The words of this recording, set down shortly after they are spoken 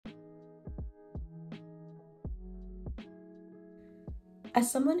As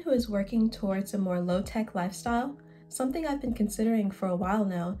someone who is working towards a more low-tech lifestyle, something I've been considering for a while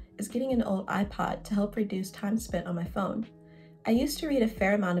now is getting an old iPod to help reduce time spent on my phone. I used to read a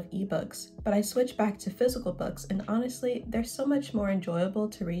fair amount of ebooks, but I switched back to physical books, and honestly, they're so much more enjoyable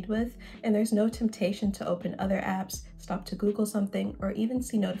to read with, and there's no temptation to open other apps, stop to Google something, or even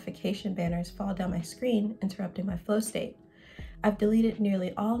see notification banners fall down my screen, interrupting my flow state. I've deleted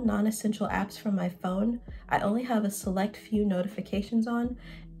nearly all non-essential apps from my phone. I only have a select few notifications on,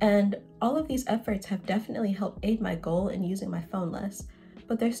 and all of these efforts have definitely helped aid my goal in using my phone less.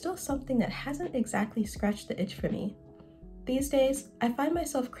 But there's still something that hasn't exactly scratched the itch for me. These days, I find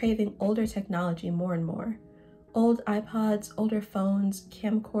myself craving older technology more and more. Old iPods, older phones,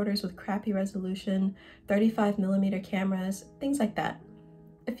 camcorders with crappy resolution, 35mm cameras, things like that.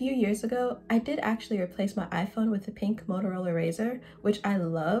 A few years ago, I did actually replace my iPhone with a pink Motorola Razr, which I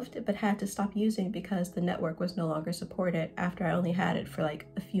loved but had to stop using because the network was no longer supported after I only had it for like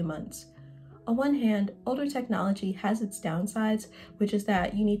a few months. On one hand, older technology has its downsides, which is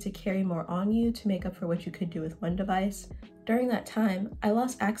that you need to carry more on you to make up for what you could do with one device. During that time, I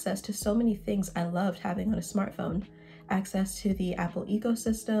lost access to so many things I loved having on a smartphone. Access to the Apple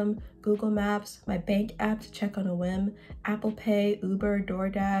ecosystem, Google Maps, my bank app to check on a whim, Apple Pay, Uber,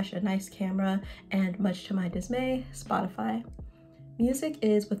 DoorDash, a nice camera, and much to my dismay, Spotify. Music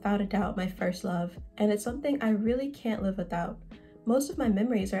is without a doubt my first love, and it's something I really can't live without. Most of my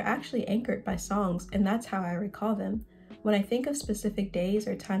memories are actually anchored by songs, and that's how I recall them. When I think of specific days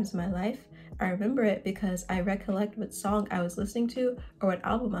or times in my life, I remember it because I recollect what song I was listening to or what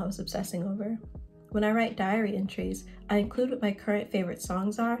album I was obsessing over. When I write diary entries, I include what my current favorite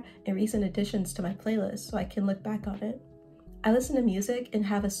songs are and recent additions to my playlist so I can look back on it. I listen to music and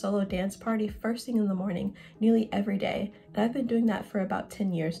have a solo dance party first thing in the morning nearly every day, and I've been doing that for about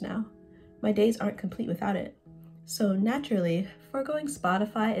 10 years now. My days aren't complete without it. So naturally, foregoing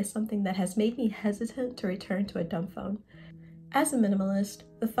Spotify is something that has made me hesitant to return to a dumb phone. As a minimalist,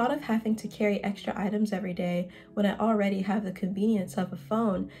 the thought of having to carry extra items every day when I already have the convenience of a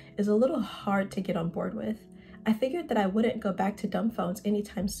phone is a little hard to get on board with. I figured that I wouldn't go back to dumb phones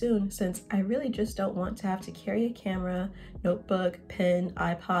anytime soon since I really just don't want to have to carry a camera, notebook, pen,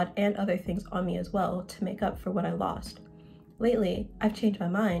 iPod, and other things on me as well to make up for what I lost. Lately, I've changed my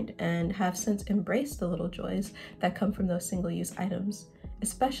mind and have since embraced the little joys that come from those single-use items,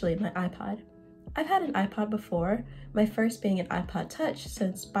 especially my iPod. I've had an iPod before, my first being an iPod Touch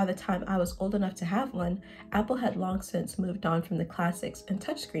since by the time I was old enough to have one, Apple had long since moved on from the classics and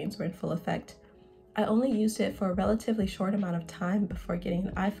touchscreens were in full effect. I only used it for a relatively short amount of time before getting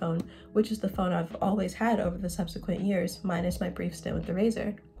an iPhone, which is the phone I've always had over the subsequent years, minus my brief stint with the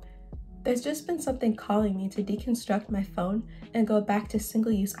Razr. There's just been something calling me to deconstruct my phone and go back to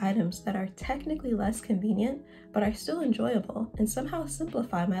single-use items that are technically less convenient, but are still enjoyable and somehow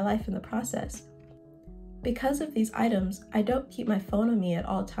simplify my life in the process. Because of these items, I don't keep my phone on me at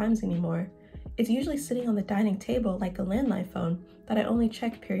all times anymore. It's usually sitting on the dining table like a landline phone that I only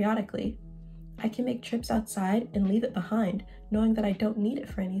check periodically. I can make trips outside and leave it behind, knowing that I don't need it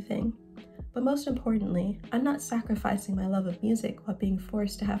for anything. But most importantly, I'm not sacrificing my love of music while being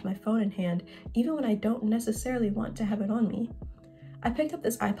forced to have my phone in hand, even when I don't necessarily want to have it on me. I picked up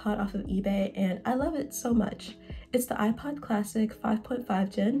this iPod off of eBay and I love it so much. It's the iPod Classic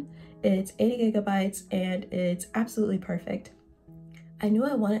 5.5 Gen, it's 80 gigabytes, and it's absolutely perfect. I knew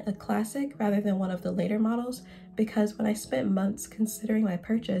I wanted a classic rather than one of the later models because when I spent months considering my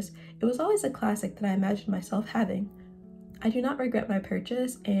purchase, it was always a classic that I imagined myself having. I do not regret my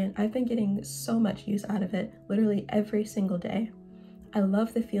purchase, and I've been getting so much use out of it literally every single day. I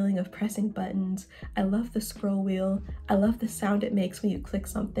love the feeling of pressing buttons, I love the scroll wheel, I love the sound it makes when you click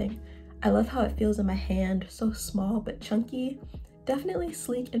something. I love how it feels in my hand, so small but chunky. Definitely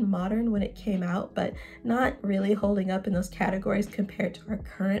sleek and modern when it came out, but not really holding up in those categories compared to our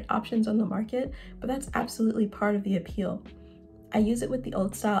current options on the market, but that's absolutely part of the appeal. I use it with the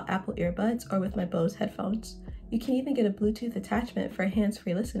old style Apple earbuds or with my Bose headphones. You can even get a Bluetooth attachment for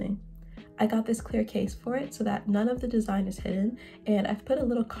hands-free listening. I got this clear case for it so that none of the design is hidden, and I've put a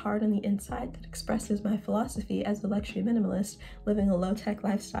little card on the inside that expresses my philosophy as a luxury minimalist living a low-tech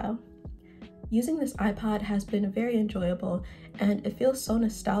lifestyle. Using this iPod has been very enjoyable, and it feels so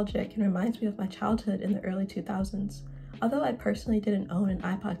nostalgic and reminds me of my childhood in the early 2000s. Although I personally didn't own an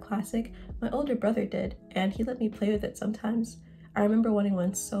iPod Classic, my older brother did, and he let me play with it sometimes. I remember wanting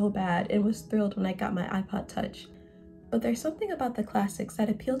one so bad and was thrilled when I got my iPod Touch. But there's something about the classics that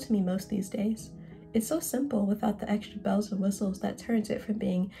appeal to me most these days. It's so simple without the extra bells and whistles that turns it from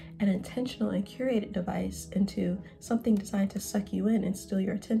being an intentional and curated device into something designed to suck you in and steal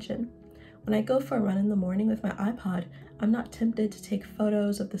your attention. When I go for a run in the morning with my iPod, I'm not tempted to take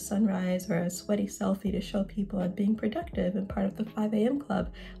photos of the sunrise or a sweaty selfie to show people I'm being productive and part of the 5 a.m.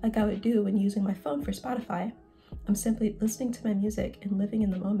 club like I would do when using my phone for Spotify. I'm simply listening to my music and living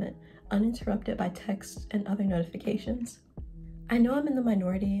in the moment, uninterrupted by texts and other notifications. I know I'm in the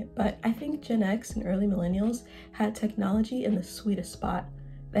minority, but I think Gen X and early millennials had technology in the sweetest spot.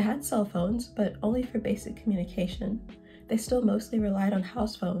 They had cell phones, but only for basic communication. They still mostly relied on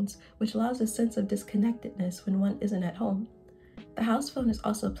house phones, which allows a sense of disconnectedness when one isn't at home. The house phone is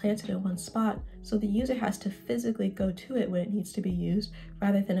also planted in one spot, so the user has to physically go to it when it needs to be used,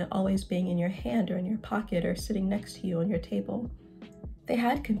 rather than it always being in your hand or in your pocket or sitting next to you on your table. They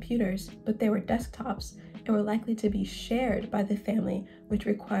had computers, but they were desktops and were likely to be shared by the family, which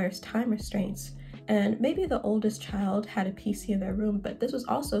requires time restraints. And maybe the oldest child had a PC in their room, but this was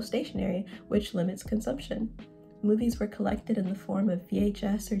also stationary, which limits consumption. Movies were collected in the form of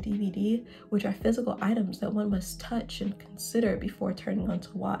VHS or DVD, which are physical items that one must touch and consider before turning on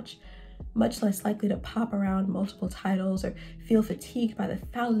to watch. Much less likely to pop around multiple titles or feel fatigued by the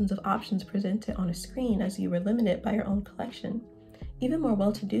thousands of options presented on a screen as you were limited by your own collection. Even more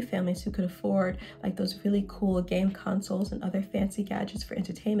well-to-do families who could afford like those really cool game consoles and other fancy gadgets for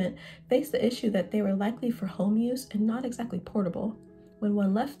entertainment faced the issue that they were likely for home use and not exactly portable. When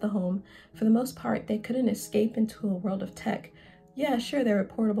one left the home, for the most part, they couldn't escape into a world of tech. Yeah, sure, there were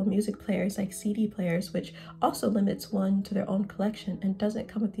portable music players like CD players, which also limits one to their own collection and doesn't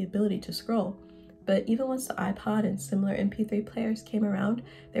come with the ability to scroll. But even once the iPod and similar MP3 players came around,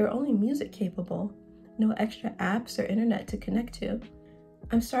 they were only music capable. No extra apps or internet to connect to.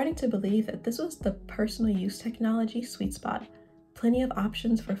 I'm starting to believe that this was the personal use technology sweet spot. Plenty of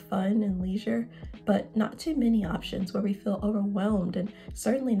options for fun and leisure, but not too many options where we feel overwhelmed, and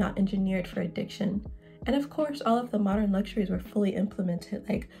certainly not engineered for addiction. And of course, all of the modern luxuries were fully implemented,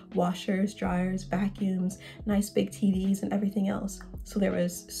 like washers, dryers, vacuums, nice big TVs, and everything else. So there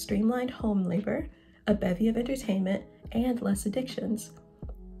was streamlined home labor, a bevy of entertainment, and less addictions.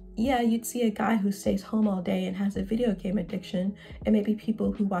 Yeah, you'd see a guy who stays home all day and has a video game addiction, and maybe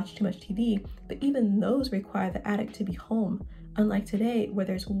people who watch too much TV, but even those require the addict to be home. Unlike today, where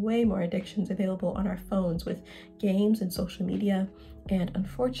there's way more addictions available on our phones with games and social media, and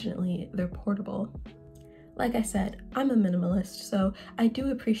unfortunately, they're portable. Like I said, I'm a minimalist, so I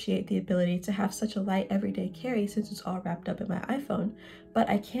do appreciate the ability to have such a light everyday carry since it's all wrapped up in my iPhone, but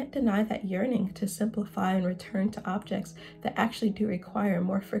I can't deny that yearning to simplify and return to objects that actually do require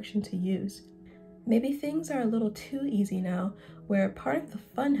more friction to use. Maybe things are a little too easy now, where part of the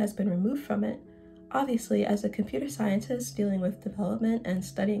fun has been removed from it. Obviously, as a computer scientist dealing with development and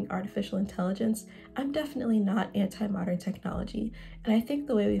studying artificial intelligence, I'm definitely not anti-modern technology, and I think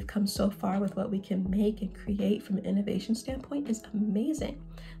the way we've come so far with what we can make and create from an innovation standpoint is amazing.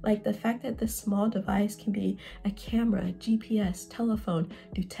 Like the fact that this small device can be a camera, GPS, telephone,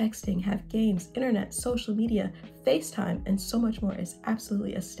 do texting, have games, internet, social media, FaceTime, and so much more is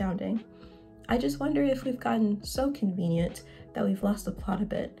absolutely astounding. I just wonder if we've gotten so convenient that we've lost the plot a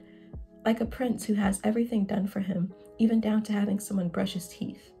bit. Like a prince who has everything done for him, even down to having someone brush his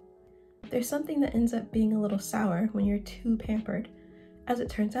teeth. There's something that ends up being a little sour when you're too pampered. As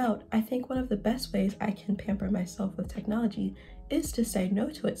it turns out, I think one of the best ways I can pamper myself with technology is to say no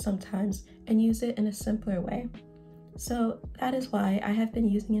to it sometimes and use it in a simpler way. So that is why I have been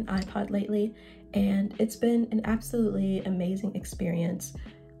using an iPod lately, and it's been an absolutely amazing experience.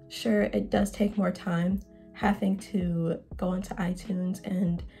 Sure, it does take more time, having to go onto iTunes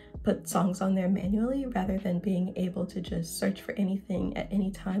and put songs on there manually rather than being able to just search for anything at any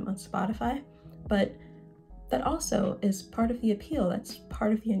time on Spotify. But that also is part of the appeal. That's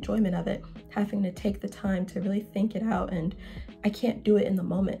part of the enjoyment of it, having to take the time to really think it out, and I can't do it in the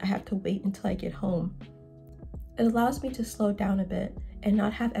moment. I have to wait until I get home. It allows me to slow down a bit and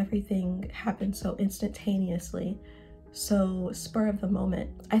not have everything happen so instantaneously, so spur of the moment.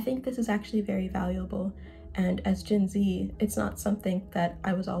 I think this is actually very valuable. And as Gen Z, it's not something that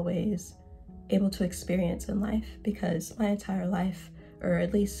I was always able to experience in life, because my entire life, or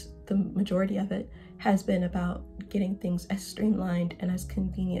at least the majority of it, has been about getting things as streamlined and as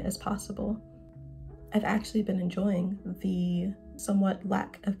convenient as possible. I've actually been enjoying the somewhat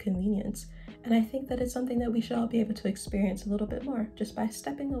lack of convenience, and I think that it's something that we should all be able to experience a little bit more just by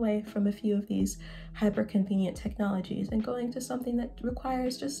stepping away from a few of these hyper convenient technologies and going to something that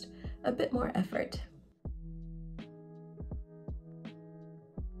requires just a bit more effort.